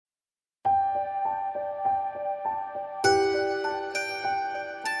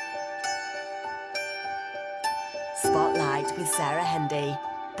Spotlight with Sarah Hendy.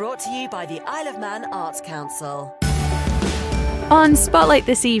 Brought to you by the Isle of Man Arts Council. On Spotlight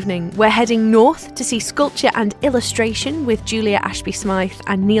this evening, we're heading north to see sculpture and illustration with Julia Ashby-Smythe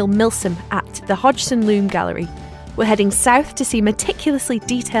and Neil Milsom at the Hodgson Loom Gallery. We're heading south to see meticulously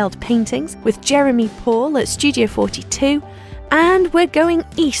detailed paintings with Jeremy Paul at Studio 42. And we're going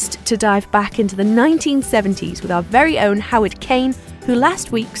east to dive back into the 1970s with our very own Howard Kane, who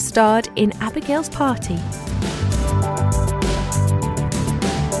last week starred in Abigail's Party.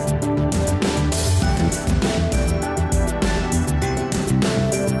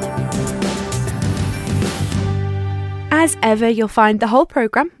 As ever, you'll find the whole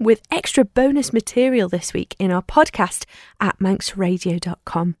programme with extra bonus material this week in our podcast at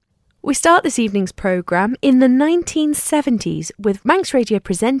manxradio.com. We start this evening's programme in the 1970s with Manx Radio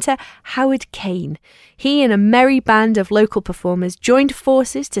presenter Howard Kane. He and a merry band of local performers joined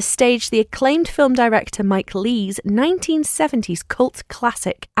forces to stage the acclaimed film director Mike Leigh's 1970s cult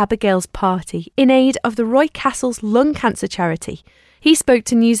classic Abigail's Party in aid of the Roy Castle's lung cancer charity. He spoke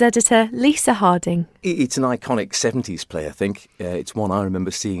to news editor Lisa Harding. It's an iconic 70s play, I think. It's one I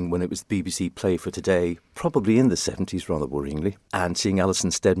remember seeing when it was the BBC Play for Today, probably in the 70s, rather worryingly, and seeing Alison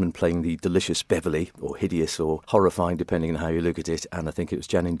Steadman playing the delicious Beverly, or hideous or horrifying, depending on how you look at it, and I think it was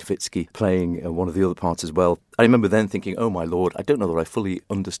Janine Duvitsky playing one of the other parts as well. I remember then thinking, oh my lord, I don't know that I fully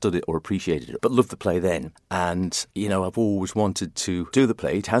understood it or appreciated it, but loved the play then. And, you know, I've always wanted to do the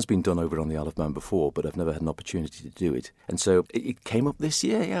play. It has been done over on the Isle of Man before, but I've never had an opportunity to do it. And so it came up this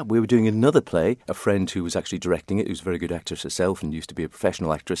year, yeah. We were doing another play. A friend who was actually directing it, who's a very good actress herself and used to be a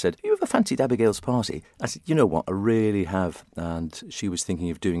professional actress, said, have you ever fancied Abigail's Party? I said, you know what, I really have. And she was thinking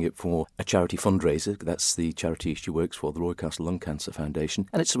of doing it for a charity fundraiser. That's the charity she works for, the Roy Castle Lung Cancer Foundation.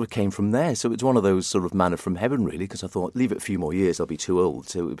 And it sort of came from there. So it's one of those sort of manna from heaven, really, because I thought, leave it a few more years, I'll be too old.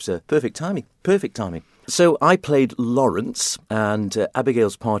 So it was perfect timing. So I played Lawrence, and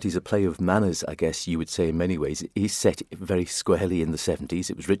Abigail's Party is a play of manners, I guess you would say in many ways. It is set very squarely in the 70s.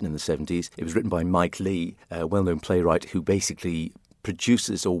 It was written in the 70s. It was written by Mike Leigh, a well-known playwright who basically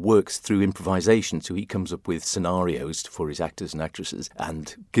produces or works through improvisation. So he comes up with scenarios for his actors and actresses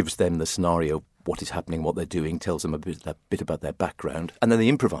and gives them the scenario, what is happening, what they're doing, tells them a bit about their background, and then they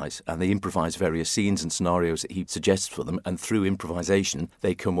improvise various scenes and scenarios that he suggests for them, and through improvisation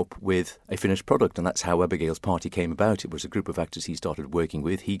they come up with a finished product. And that's how Abigail's Party came about. It was a group of actors he started working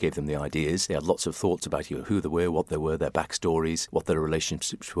with. He gave them the ideas. They had lots of thoughts about who they were, what they were, their backstories, what their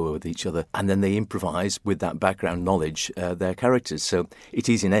relationships were with each other, and then they improvise with that background knowledge their characters. So it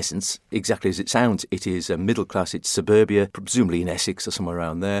is in essence exactly as it sounds. It is a middle class, it's suburbia, presumably in Essex or somewhere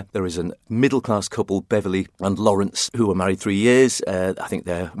around there. There is a middle class couple, Beverly and Lawrence, who were married 3 years. I think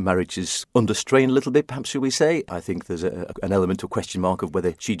their marriage is under strain a little bit, perhaps, shall we say. I think there's an element of question mark of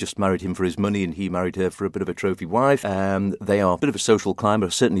whether she just married him for his money and he married her for a bit of a trophy wife. They are a bit of a social climber.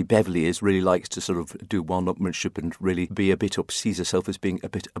 Certainly Beverly really likes to sort of do one-upmanship and really be a bit up, sees herself as being a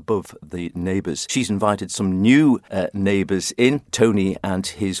bit above the neighbours. She's invited some new neighbours in, Tony and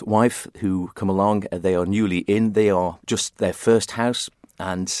his wife, who come along. They are newly in. They are just their first house.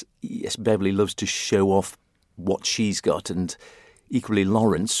 And yes, Beverly loves to show off what she's got, and equally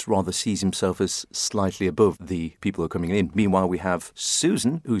Lawrence rather sees himself as slightly above the people who are coming in. Meanwhile, we have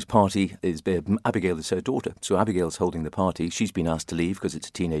Susan, whose party is Abigail is her daughter. So Abigail's holding the party. She's been asked to leave because it's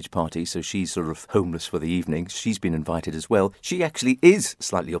a teenage party, so she's sort of homeless for the evening. She's been invited as well. She actually is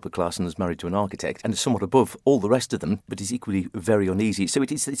slightly upper class and is married to an architect and is somewhat above all the rest of them, but is equally very uneasy. So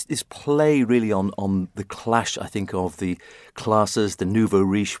it's this play really on the clash, I think, of the classes, the nouveau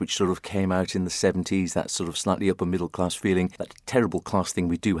riche, which sort of came out in the 70s, that sort of slightly upper middle class feeling, that terrible class thing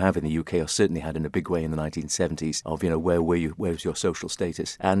we do have in the UK, or certainly had in a big way in the 1970s, of, where were you, where's your social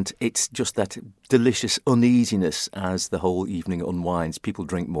status? And it's just that delicious uneasiness as the whole evening unwinds. People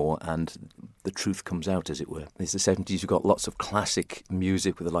drink more and the truth comes out, as it were. It's the 70s. You've got lots of classic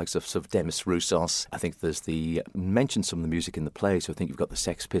music with the likes of sort of Demis Roussos. I think there's mentioned some of the music in the play, so I think you've got the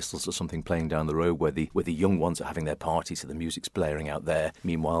Sex Pistols or something playing down the road where the young ones are having their party, so the music's blaring out there.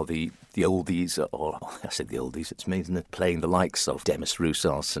 Meanwhile, the oldies, or I said the oldies, it's me, isn't it? Playing the likes of Demis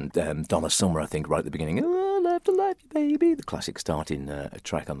Roussos and Donna Summer, I think, right at the beginning. Oh, I love to love you, baby. The classic starting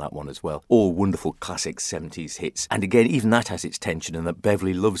track on that one as well. All wonderful classic 70s hits. And again, even that has its tension, and that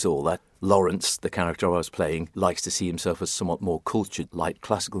Beverly loves all that. Lawrence, the character I was playing, likes to see himself as somewhat more cultured, like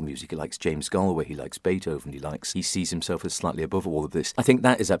classical music. He likes James Galway, he likes Beethoven, he sees himself as slightly above all of this. I think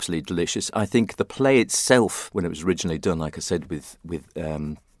that is absolutely delicious. I think the play itself, when it was originally done, like I said, with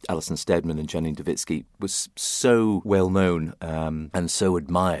Alison Steadman and Janine Duvitsky was so well known and so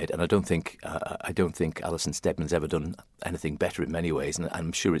admired, and I don't think Alison Steadman's ever done anything better in many ways, and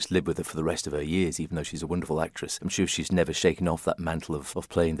I'm sure it's lived with her for the rest of her years, even though she's a wonderful actress. I'm sure she's never shaken off that mantle of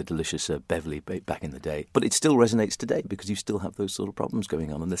playing the delicious Beverly back in the day. But it still resonates today because you still have those sort of problems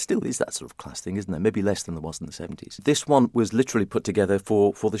going on, and there still is that sort of class thing, isn't there? Maybe less than there was in the 70s. This one was literally put together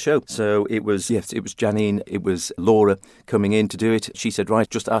for the show. So it was Janine, it was Laura coming in to do it. She said, right,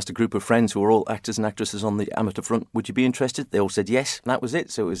 just asked a group of friends who were all actors and actresses on the amateur front, would you be interested? They all said yes, and that was it.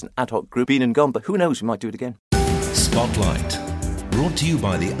 So it was an ad hoc group, been and gone, but who knows, we might do it again. Spotlight, brought to you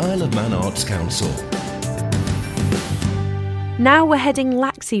by the Isle of Man Arts Council. Now we're heading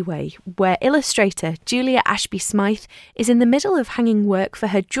Laxey Way, where illustrator Julia Ashby-Smythe is in the middle of hanging work for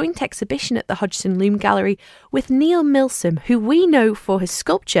her joint exhibition at the Hodgson Loom Gallery with Neil Milsom, who we know for his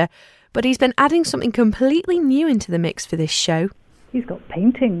sculpture, but he's been adding something completely new into the mix for this show. He's got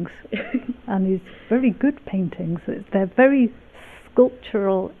paintings, and he's very good paintings. They're very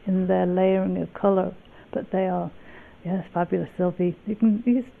sculptural in their layering of colour, but they are, yes, fabulous. He's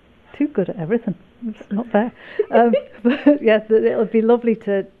too good at everything. It's not fair. But yes, it'll be lovely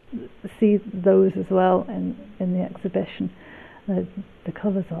to see those as well in the exhibition. The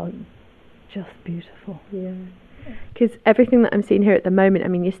colours are just beautiful. Yeah. Because everything that I'm seeing here at the moment, I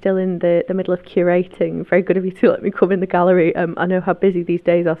mean, you're still in the middle of curating. Very good of you to let me come in the gallery. I know how busy these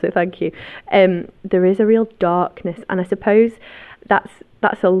days are, so thank you. There is a real darkness, and I suppose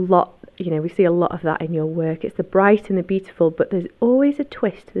that's a lot. You know, we see a lot of that in your work. It's the bright and the beautiful, but there's always a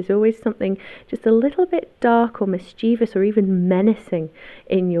twist. There's always something just a little bit dark or mischievous or even menacing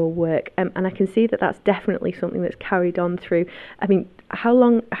in your work. And I can see that that's definitely something that's carried on through. I mean, how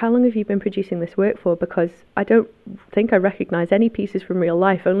long have you been producing this work for? Because I don't think I recognise any pieces from real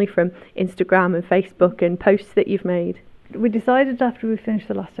life, only from Instagram and Facebook and posts that you've made. We decided after we finished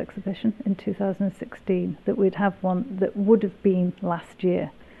the last exhibition in 2016 that we'd have one that would have been last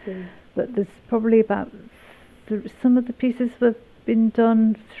year. Yeah. But there's probably about some of the pieces have been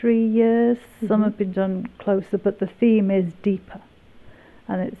done 3 years, some have been done closer, but the theme is deeper.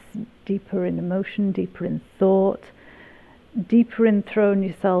 And it's deeper in emotion, deeper in thought, deeper in throwing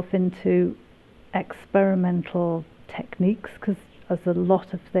yourself into experimental techniques, because there's a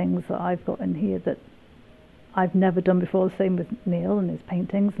lot of things that I've got in here that I've never done before. The same with Neil and his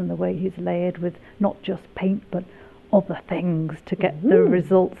paintings and the way he's layered with not just paint, but other things to get the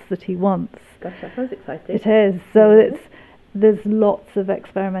results that he wants. Gosh, that sounds exciting. It is. So there's lots of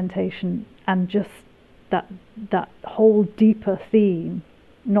experimentation and just that whole deeper theme,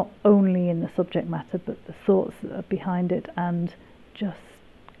 not only in the subject matter, but the thoughts that are behind it and just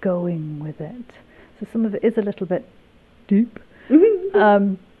going with it. So some of it is a little bit deep.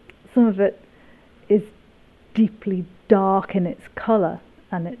 Some of it is deeply dark in its colour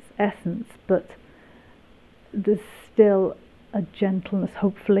and its essence, but there's still a gentleness,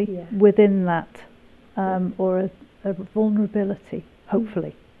 hopefully, within that, or a vulnerability,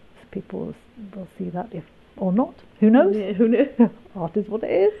 hopefully. So people will see that, if or not. Who knows? Yeah, who knows? Art is what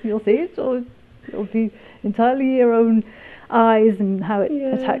it is. You'll see it, or it'll be entirely your own eyes and how it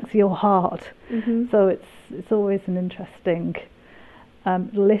attacks your heart. So it's always an interesting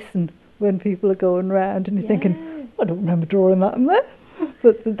listen when people are going round and you're thinking, I don't remember drawing that in there,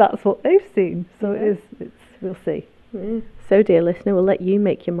 but that's what they've seen. So we'll see. So, dear listener, we'll let you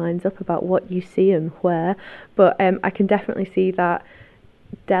make your minds up about what you see and where, but I can definitely see that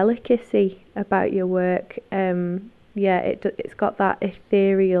delicacy about your work. It's got that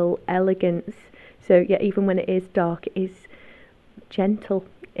ethereal elegance. So even when it is dark, it is gentle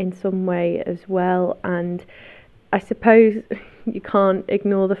in some way as well. And I suppose you can't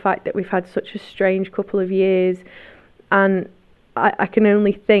ignore the fact that we've had such a strange couple of years, and I can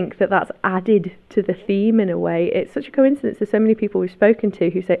only think that that's added to the theme in a way. It's such a coincidence. There's so many people we've spoken to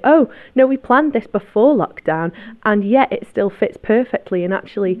who say, oh, no, we planned this before lockdown, and yet it still fits perfectly. And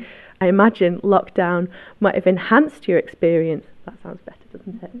actually, I imagine lockdown might have enhanced your experience. That sounds better,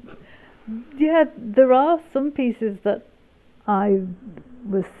 doesn't it? Yeah, there are some pieces that I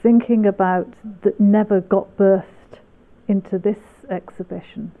was thinking about that never got birthed into this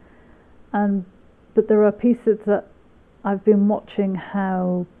exhibition. But there are pieces that I've been watching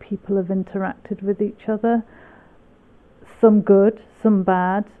how people have interacted with each other. Some good, some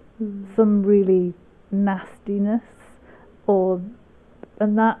bad, some really nastiness, and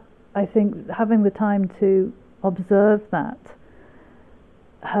that, I think, having the time to observe that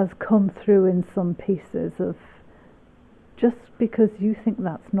has come through in some pieces of, just because you think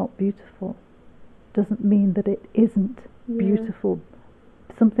that's not beautiful doesn't mean that it isn't beautiful.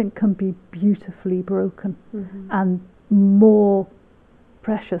 Something can be beautifully broken and more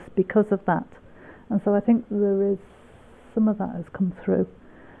precious because of that. And so I think there is some of that has come through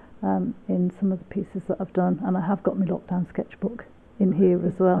in some of the pieces that I've done. And I have got my lockdown sketchbook in here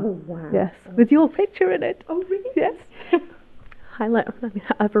as well. Oh, wow. Yes, with your picture in it. Oh, really? Yes.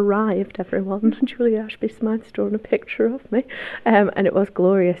 I've arrived, everyone. Julia Ashby Smythe's drawn a picture of me, and it was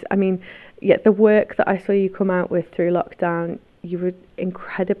glorious. I mean, yeah, the work that I saw you come out with through lockdown, you were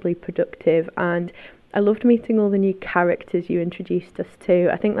incredibly productive, and I loved meeting all the new characters you introduced us to.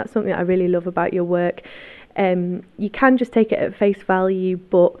 I think that's something I really love about your work. You can just take it at face value,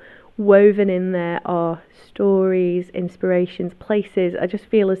 but woven in there are stories, inspirations, places. I just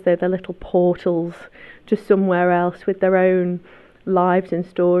feel as though they're little portals to somewhere else with their own lives and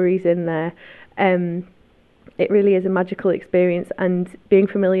stories in there. It really is a magical experience, and being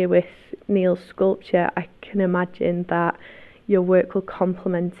familiar with Neil's sculpture, I can imagine that your work will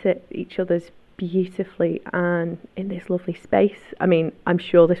complement each other's beautifully and in this lovely space. I mean, I'm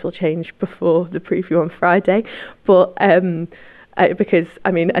sure this will change before the preview on Friday, but because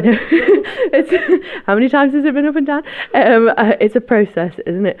I mean, I know it's, how many times has it been up and down? It's a process,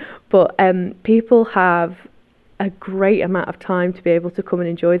 isn't it? But people have a great amount of time to be able to come and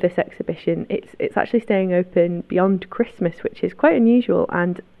enjoy this exhibition. It's actually staying open beyond Christmas, which is quite unusual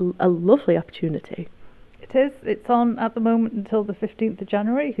and a lovely opportunity. It is. It's on at the moment until the 15th of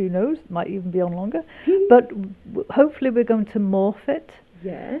January. Who knows? Might even be on longer. But hopefully we're going to morph it.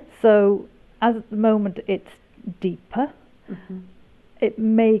 Yeah. So as at the moment it's deeper. Mm-hmm. It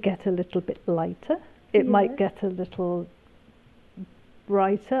may get a little bit lighter. It might get a little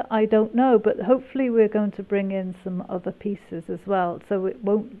brighter. I don't know. But hopefully we're going to bring in some other pieces as well. So it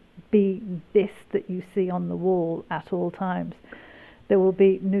won't be this that you see on the wall at all times. There will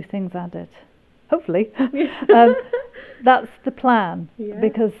be new things added. Hopefully. That's the plan,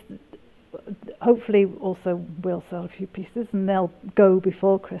 because hopefully also we'll sell a few pieces and they'll go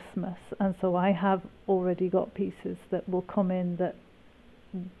before Christmas, and so I have already got pieces that will come in that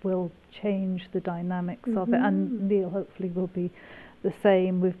will change the dynamics of it, and Neil hopefully will be the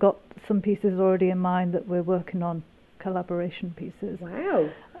same. We've got some pieces already in mind that we're working on, collaboration pieces. Wow.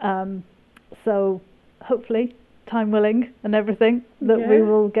 So hopefully, time willing and everything, that we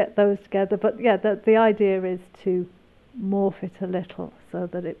will get those together. But yeah, the idea is to morph it a little so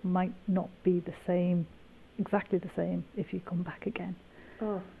that it might not be the same, exactly the same, if you come back again.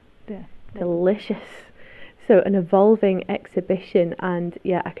 Oh, yeah, delicious. So an evolving exhibition, and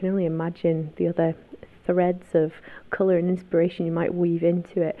yeah, I can only imagine the other threads of colour and inspiration you might weave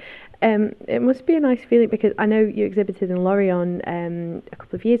into it. It must be a nice feeling, because I know you exhibited in Lorient a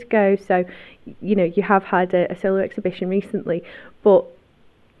couple of years ago, so you know you have had a solo exhibition recently, but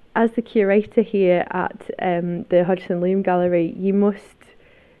as the curator here at the Hodgson Loom Gallery, you must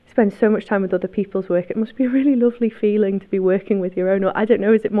spend so much time with other people's work. It must be a really lovely feeling to be working with your own, or I don't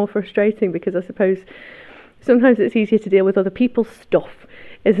know, is it more frustrating, because I suppose sometimes it's easier to deal with other people's stuff,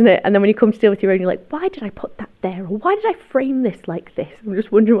 isn't it? And then when you come to deal with your own, you're like, why did I put that there? Or why did I frame this like this? I'm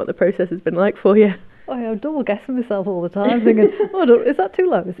just wondering what the process has been like for you. Oh, I'm double guessing myself all the time, thinking, oh, is that too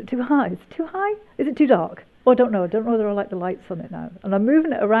low? Is it too high? Is it too high? Is it too dark? Oh, I don't know. I don't know whether I like the lights on it now. And I'm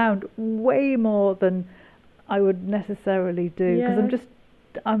moving it around way more than I would necessarily do, because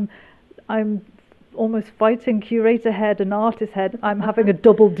I'm almost fighting curator head and artist head. I'm having a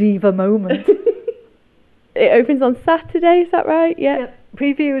double diva moment. It opens on Saturday, is that right? Yeah.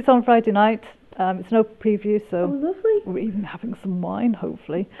 Preview is on Friday night. It's an open preview, so lovely. We're even having some wine,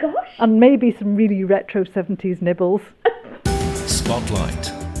 hopefully. Gosh. And maybe some really retro 70s nibbles.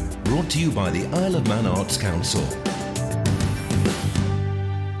 Spotlight, brought to you by the Isle of Man Arts Council.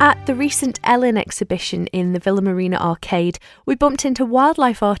 At the recent Ellen exhibition in the Villa Marina Arcade, we bumped into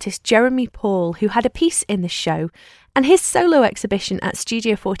wildlife artist Jeremy Paul, who had a piece in the show, and his solo exhibition at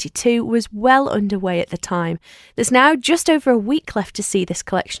Studio 42 was well underway at the time. There's now just over a week left to see this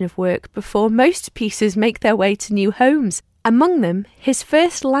collection of work before most pieces make their way to new homes. Among them, his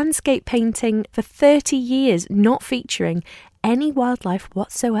first landscape painting for 30 years not featuring any wildlife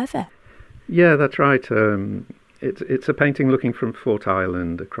whatsoever. Yeah, that's right. It's a painting looking from Fort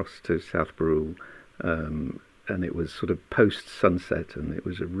Island across to South Brule, and it was sort of post-sunset, and it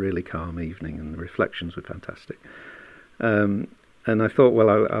was a really calm evening, and the reflections were fantastic. And I thought, well,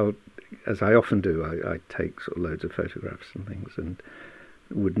 I'll as I often do, I take sort of loads of photographs and things, and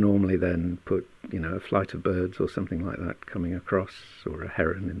would normally then put, a flight of birds or something like that coming across, or a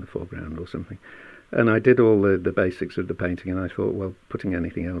heron in the foreground or something. And I did all the basics of the painting, and I thought, well, putting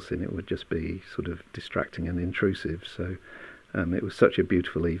anything else in it would just be sort of distracting and intrusive. So it was such a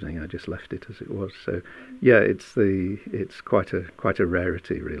beautiful evening, I just left it as it was. So yeah, it's quite a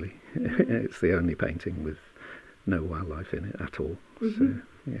rarity, really. It's the only painting with no wildlife in it at all. So,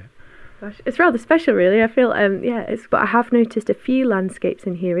 yeah. Gosh, it's rather special, really. I feel, but I have noticed a few landscapes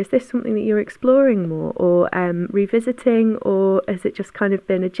in here. Is this something that you're exploring more, or revisiting, or has it just kind of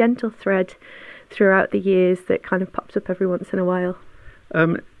been a gentle thread throughout the years that kind of pops up every once in a while?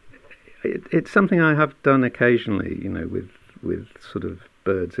 It's something I have done occasionally, with sort of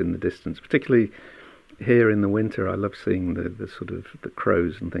birds in the distance, particularly here in the winter. I love seeing the sort of the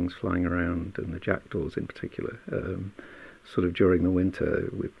crows and things flying around, and the jackdaws in particular. Sort of during the winter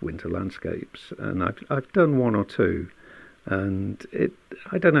with winter landscapes, and I've done one or two, and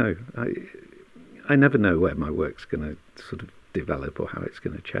I don't know, I never know where my work's going to sort of develop or how it's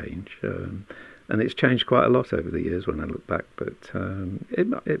going to change, and it's changed quite a lot over the years when I look back, but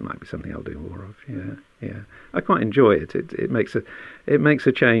it might be something I'll do more of. Yeah. I quite enjoy it. It makes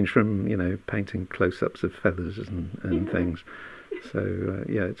a change from painting close-ups of feathers and things, so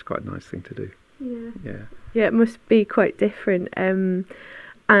it's quite a nice thing to do. Yeah, it must be quite different.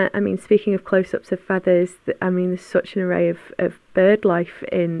 I mean, speaking of close-ups of feathers, there's such an array of bird life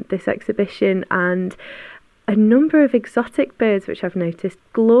in this exhibition, and a number of exotic birds which I've noticed.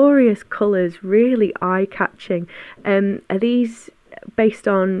 Glorious colours, really eye-catching. Are these based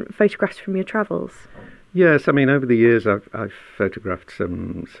on photographs from your travels? Yes, I mean, over the years I've photographed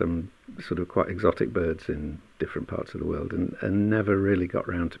some sort of quite exotic birds in different parts of the world, and never really got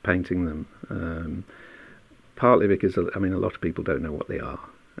round to painting them. Partly because, a lot of people don't know what they are,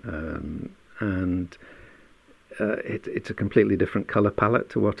 and it's a completely different colour palette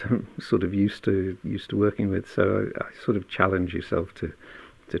to what I'm sort of used to working with. So I sort of challenge yourself to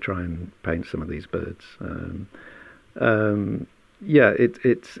try and paint some of these birds.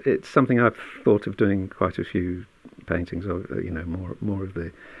 It's something I've thought of doing quite a few paintings of. More of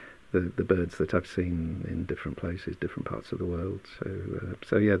the birds that I've seen in different places, different parts of the world.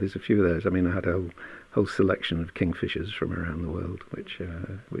 So there's a few of those. I mean, I had a whole selection of kingfishers from around the world, which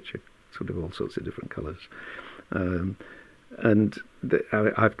are sort of all sorts of different colours.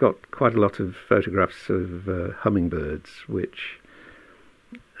 I've got quite a lot of photographs of hummingbirds, which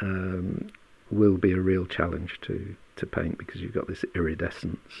will be a real challenge to paint, because you've got this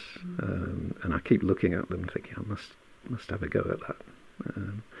iridescence, and I keep looking at them thinking I must have a go at that.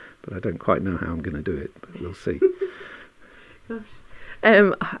 But I don't quite know how I'm going to do it, but we'll see. Gosh.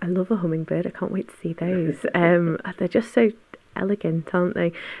 I love a hummingbird. I can't wait to see those. They're just so elegant, aren't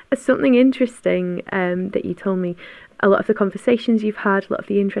they? Something interesting that you told me, a lot of the conversations you've had, a lot of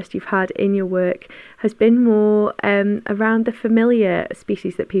the interest you've had in your work has been more around the familiar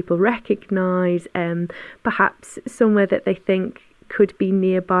species that people recognise, perhaps somewhere that they think could be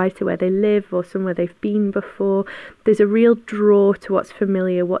nearby to where they live, or somewhere they've been before. There's a real draw to what's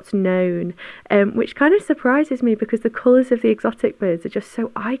familiar, what's known, which kind of surprises me, because the colours of the exotic birds are just so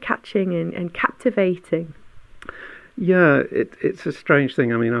eye-catching and captivating. Yeah, it's a strange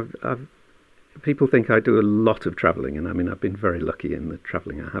thing. I mean, people think I do a lot of travelling, and I've been very lucky in the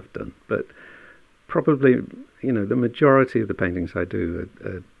travelling I have done, but probably, the majority of the paintings I do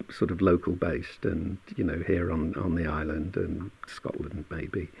are sort of local based, and, here on the island and Scotland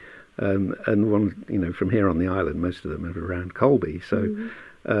maybe. And one, from here on the island, most of them are around Colby. So,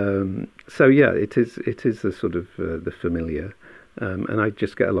 it is the sort of the familiar. And I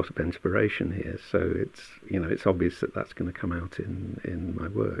just get a lot of inspiration here. So it's obvious that that's going to come out in my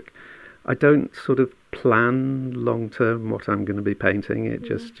work. I don't sort of plan long term what I'm going to be painting. It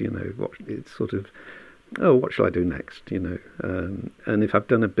just, it's sort of, what shall I do next? And if I've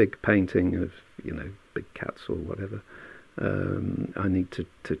done a big painting of, big cats or whatever, I need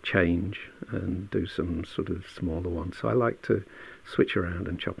to change and do some sort of smaller ones. So I like to switch around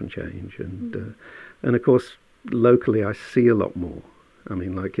and chop and change. And of course, locally I see a lot more. I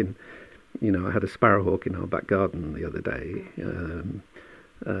mean, like I had a sparrowhawk in our back garden the other day.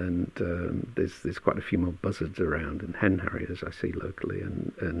 And there's quite a few more buzzards around, and hen harriers I see locally,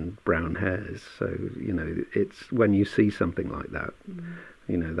 and brown hares. So it's when you see something like that,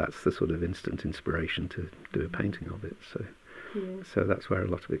 that's the sort of instant inspiration to do a painting of it. So that's where a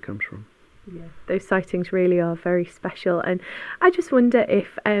lot of it comes from. Yeah, those sightings really are very special, and I just wonder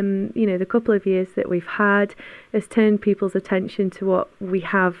if the couple of years that we've had has turned people's attention to what we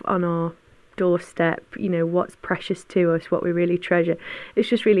have on our doorstep, what's precious to us, what we really treasure. It's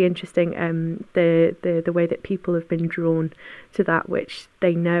just really interesting, the way that people have been drawn to that which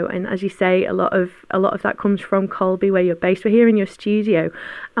they know. And as you say, a lot of that comes from Colby, where you're based. We're here in your studio,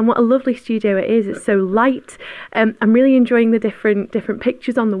 and what a lovely studio it is. It's so light. I'm really enjoying the different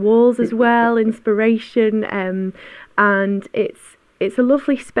pictures on the walls as well, inspiration, and it's a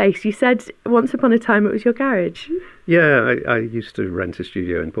lovely space. You said once upon a time it was your garage. Yeah, I used to rent a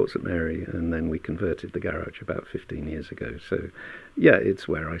studio in Port St Mary, and then we converted the garage about 15 years ago. So, yeah, it's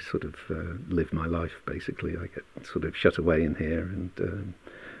where I sort of live my life, basically. I get sort of shut away in here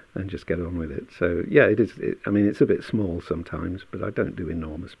and just get on with it. So, yeah, it is. I mean, it's a bit small sometimes, but I don't do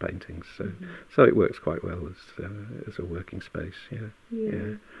enormous paintings. So, so it works quite well as a working space,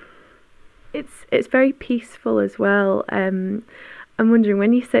 yeah. It's very peaceful as well. I'm wondering,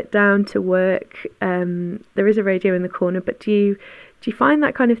 when you sit down to work, there is a radio in the corner, but do you find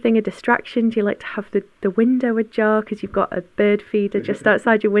that kind of thing a distraction? Do you like to have the window ajar because you've got a bird feeder just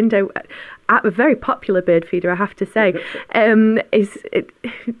outside your window? A very popular bird feeder, I have to say.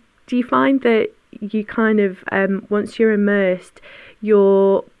 Do you find that you kind of, once you're immersed,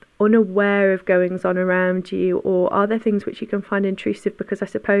 you're unaware of goings on around you, or are there things which you can find intrusive? Because I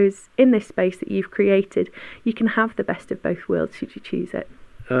suppose in this space that you've created, you can have the best of both worlds should you choose it.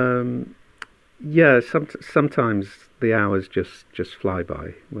 Yeah, sometimes the hours just fly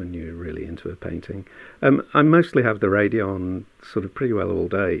by when you're really into a painting. I mostly have the radio on sort of pretty well all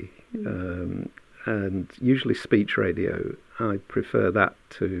day, and usually speech radio. I prefer that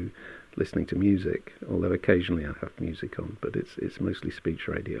to listening to music, although occasionally I have music on, but it's mostly speech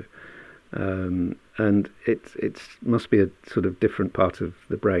radio. And it must be a sort of different part of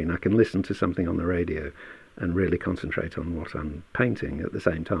the brain. I can listen to something on the radio and really concentrate on what I'm painting at the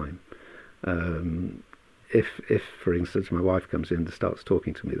same time. If for instance my wife comes in and starts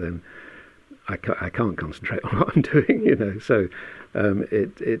talking to me, then I can't concentrate on what I'm doing, you know. So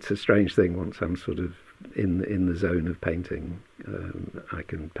it's a strange thing. Once I'm sort of in the zone of painting, I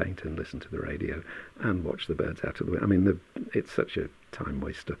can paint and listen to the radio and watch the birds out of the window. I mean, it's such a time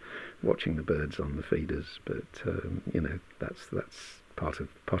waster watching the birds on the feeders, but you know, that's part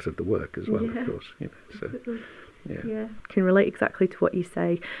of the work as well, of course. You know, so. Yeah, can relate exactly to what you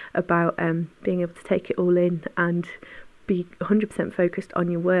say about being able to take it all in and be 100% focused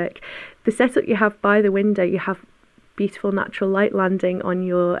on your work. The setup you have by the window, you have beautiful natural light landing on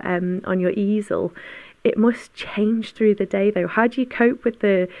your easel. It must change through the day, though. How do you cope with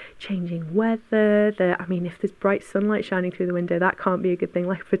the changing weather? I mean, if there's bright sunlight shining through the window, that can't be a good thing.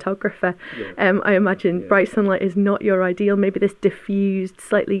 Like a photographer, I imagine bright sunlight is not your ideal. Maybe this diffused,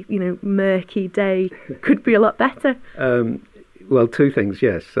 slightly, murky day could be a lot better. Well, two things.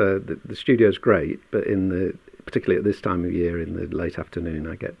 Yes, the studio's great, but particularly at this time of year, in the late afternoon,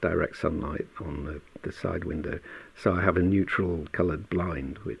 I get direct sunlight on the side window, so I have a neutral coloured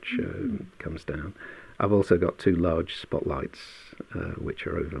blind which comes down. I've also got two large spotlights which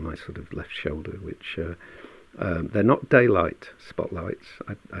are over my sort of left shoulder, which they're not daylight spotlights.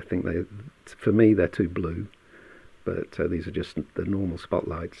 I think for me they're too blue, but these are just the normal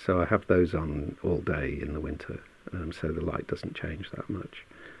spotlights, so I have those on all day in the winter, so the light doesn't change that much.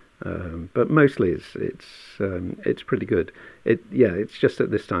 But mostly it's pretty good. It's just at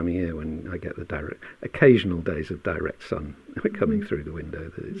this time of year when I get the occasional days of direct sun coming through the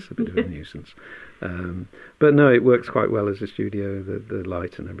window that it's a bit of a nuisance. But no, it works quite well as a studio. The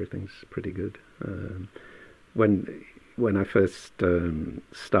light and everything's pretty good. When I first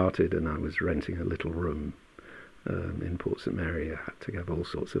started and I was renting a little room in Port St Mary, I had to have all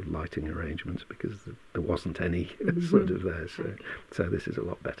sorts of lighting arrangements because there wasn't any sort of there. So this is a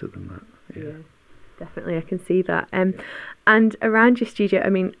lot better than that. Yeah, definitely, I can see that. And around your studio, I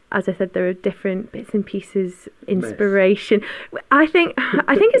mean, as I said, there are different bits and pieces, inspiration. I think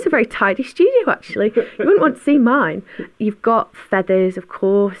it's a very tidy studio, actually. You wouldn't want to see mine. You've got feathers, of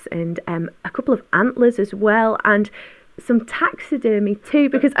course, and a couple of antlers as well, and some taxidermy too,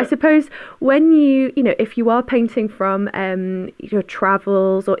 because I suppose when if you are painting from your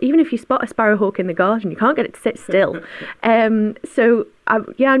travels, or even if you spot a sparrowhawk in the garden, you can't get it to sit still. I'm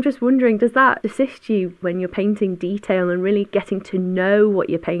just wondering, does that assist you when you're painting detail and really getting to know what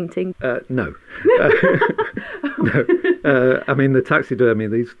you're painting? No. No. I mean, the taxidermy,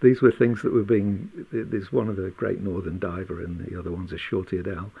 these were things that were there's one of the great northern diver and the other one's a short-eared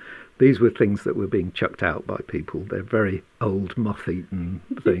owl. These were things that were being chucked out by people. They're very old, moth-eaten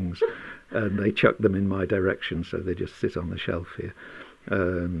things, and they chuck them in my direction, so they just sit on the shelf here.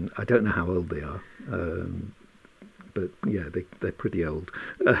 I don't know how old they are, but yeah, they're pretty old.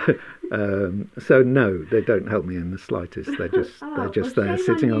 So no, they don't help me in the slightest. They're just there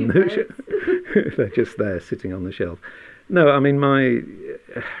sitting on the they're just there sitting on the shelf. No, I mean I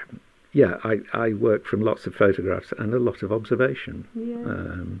work from lots of photographs and a lot of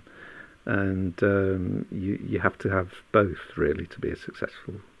observation. And you have to have both, really, to be a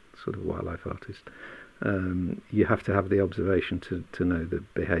successful sort of wildlife artist. You have to have the observation to know the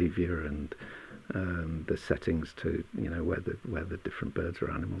behaviour and the settings to, where the different birds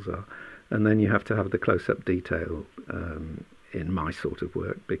or animals are. And then you have to have the close-up detail in my sort of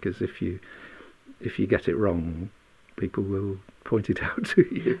work, because if you get it wrong, people will point it out to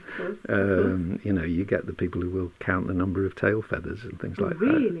you. You get the people who will count the number of tail feathers and things like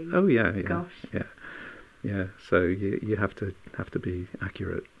really? that. Oh yeah. Gosh. Yeah. So you have to be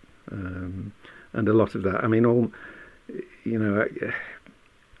accurate, and a lot of that. I mean,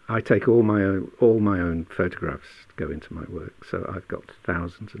 I take all my own photographs go into my work. So I've got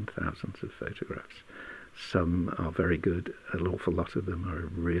thousands and thousands of photographs. Some are very good. An awful lot of them are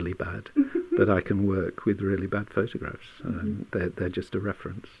really bad. But I can work with really bad photographs. They're just a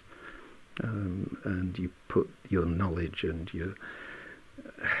reference. And you put your knowledge and your...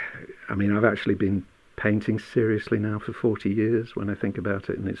 I mean, I've actually been painting seriously now for 40 years when I think about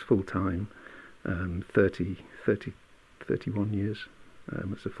it, and it's full-time. 31 years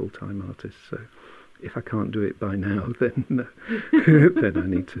as a full-time artist. So if I can't do it by now, then then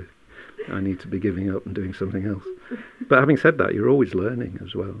I need to be giving up and doing something else. But having said that, you're always learning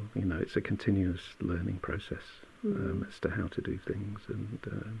as well. It's a continuous learning process as to how to do things, and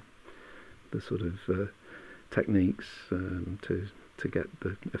the sort of techniques to get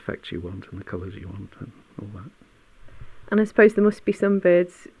the effects you want and the colours you want and all that. And I suppose there must be some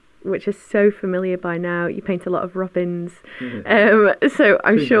birds which are so familiar by now. You paint a lot of robins, so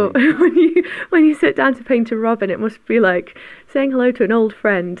I'm sure when you sit down to paint a robin, it must be like saying hello to an old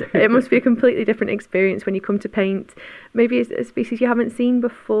friend. It must be a completely different experience when you come to paint maybe a species you haven't seen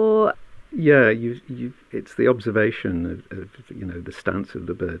before. Yeah, it's the observation of the stance of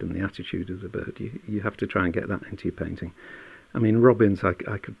the bird and the attitude of the bird. You have to try and get that into your painting. I mean, robins, I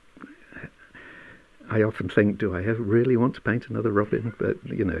often think, do I ever really want to paint another robin? But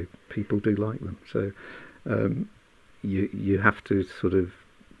people do like them, so you have to sort of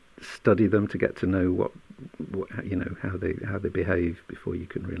study them to get to know what how they behave before you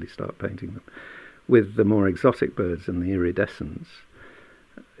can really start painting them. With the more exotic birds and the iridescence,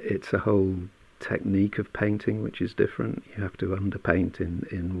 it's a whole technique of painting which is different. You have to underpaint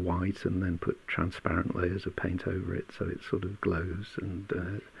in white and then put transparent layers of paint over it so it sort of glows and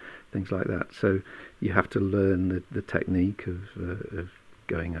things like that. So you have to learn the technique of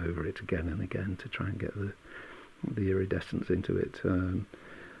going over it again and again to try and get the iridescence into it, and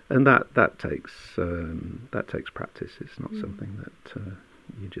that takes practice. It's not something that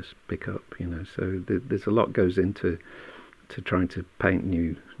you just pick up, So there's a lot goes into trying to paint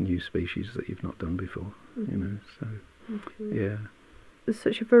new species that you've not done before, So yeah. There's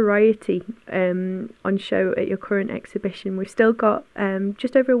such a variety on show at your current exhibition. We've still got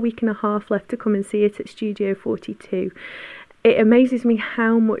just over a week and a half left to come and see it at Studio 42. It amazes me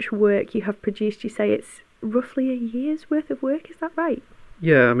how much work you have produced. You say it's roughly a year's worth of work, is that right?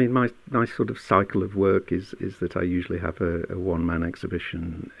 Yeah, I mean, my sort of cycle of work is that I usually have a one-man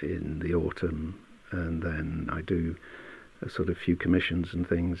exhibition in the autumn, and then I do a sort of few commissions and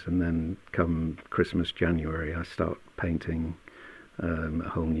things, and then come Christmas, January, I start painting a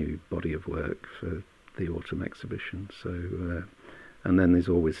whole new body of work for the autumn exhibition. So, and then there's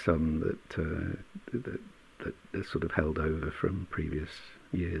always some that are sort of held over from previous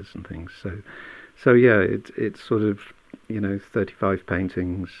years and things. So yeah, it's sort of 35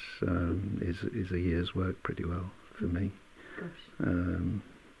 paintings is a year's work pretty well for me. Gosh.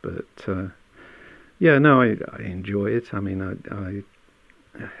 But yeah, no, I enjoy it. I mean, I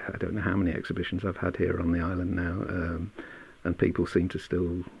don't know how many exhibitions I've had here on the island now. And people seem to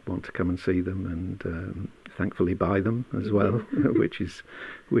still want to come and see them, and thankfully buy them as well, which is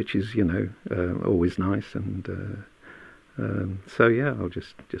always nice. And so yeah, I'll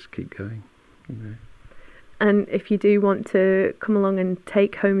just keep going. And if you do want to come along and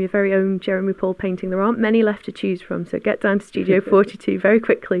take home your very own Jeremy Paul painting, there aren't many left to choose from, so get down to Studio 42 very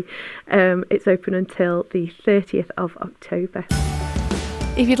quickly. It's open until the 30th of October.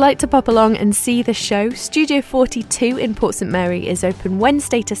 If you'd like to pop along and see the show, Studio 42 in Port St Mary is open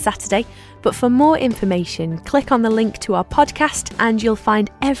Wednesday to Saturday, but for more information, click on the link to our podcast and you'll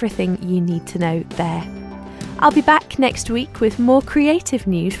find everything you need to know there. I'll be back next week with more creative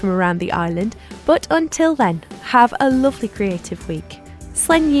news from around the island, but until then, have a lovely creative week.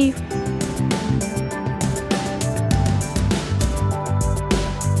 Slán you!